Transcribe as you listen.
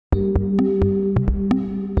Hi,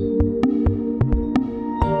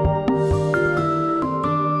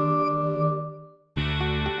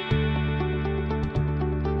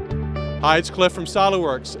 it's Cliff from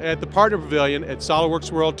SolidWorks at the Partner Pavilion at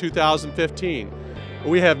SolidWorks World 2015.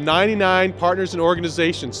 We have 99 partners and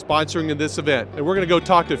organizations sponsoring this event, and we're going to go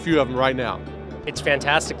talk to a few of them right now. It's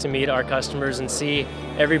fantastic to meet our customers and see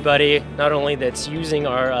everybody not only that's using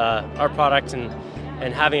our product and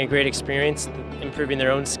having a great experience, improving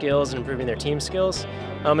their own skills and improving their team skills.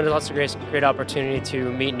 And it's also a great opportunity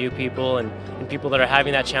to meet new people and people that are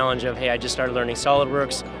having that challenge of, hey, I just started learning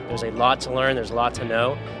SolidWorks. There's a lot to learn, there's a lot to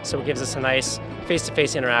know. So it gives us a nice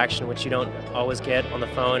face-to-face interaction, which you don't always get on the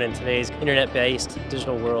phone in today's internet-based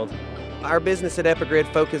digital world. Our business at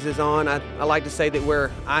EpiGrid focuses on, I like to say that we're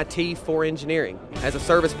IT for engineering. As a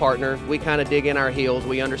service partner, we kind of dig in our heels.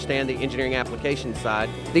 We understand the engineering application side.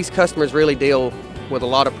 These customers really deal with a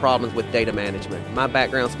lot of problems with data management. My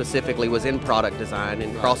background specifically was in product design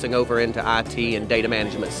and crossing over into IT and data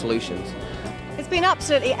management solutions. It's been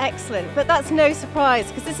absolutely excellent, but that's no surprise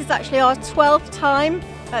because this is actually our 12th time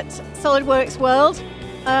at SolidWorks World.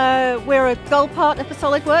 We're a gold partner for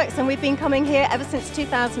SolidWorks and we've been coming here ever since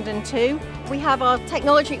 2002. We have our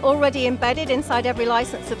technology already embedded inside every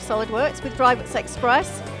license of SolidWorks with DriveWorks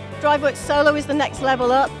Express. DriveWorks Solo is the next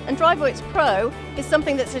level up, and DriveWorks Pro is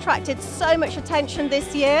something that's attracted so much attention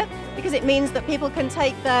this year because it means that people can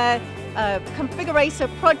take their configurator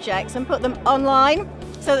projects and put them online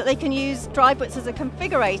so that they can use DriveWorks as a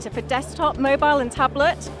configurator for desktop, mobile and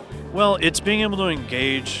tablet. Well, it's being able to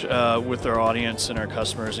engage with our audience and our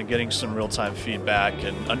customers and getting some real-time feedback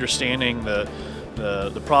and understanding the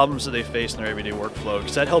problems that they face in their everyday workflow,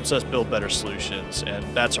 because that helps us build better solutions, and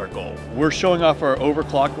that's our goal. We're showing off our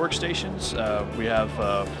overclock workstations. We have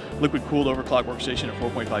liquid-cooled overclock workstation at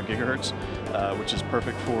 4.5 gigahertz, which is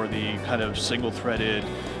perfect for the kind of single-threaded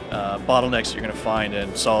bottlenecks that you're going to find in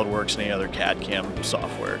SolidWorks and any other CAD/CAM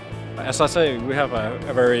software. As I say, we have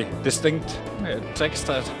a very distinct text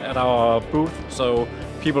at our booth, so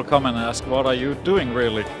people come and ask, what are you doing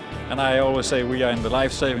really? And I always say we are in the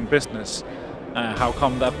life-saving business. How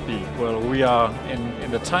come that be? Well, we are in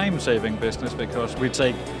the time-saving business because we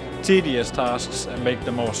take tedious tasks and make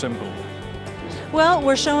them more simple. Well,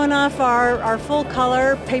 we're showing off our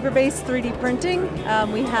full-color paper-based 3D printing.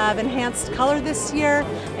 We have enhanced color this year,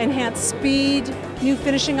 enhanced speed, new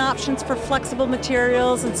finishing options for flexible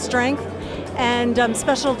materials and strength, and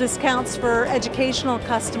special discounts for educational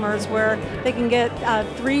customers where they can get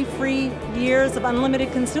 3 free years of unlimited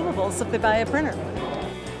consumables if they buy a printer.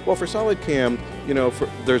 Well, for SolidCAM,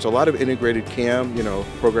 there's a lot of integrated CAM,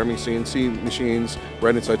 programming CNC machines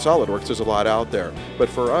right inside SolidWorks. There's a lot out there. But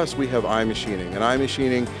for us, we have iMachining. And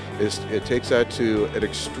iMachining, it takes that to an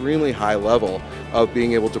extremely high level of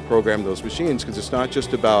being able to program those machines, because it's not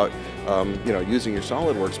just about using your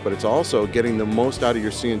SolidWorks, but it's also getting the most out of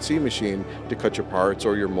your CNC machine to cut your parts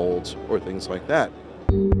or your molds or things like that.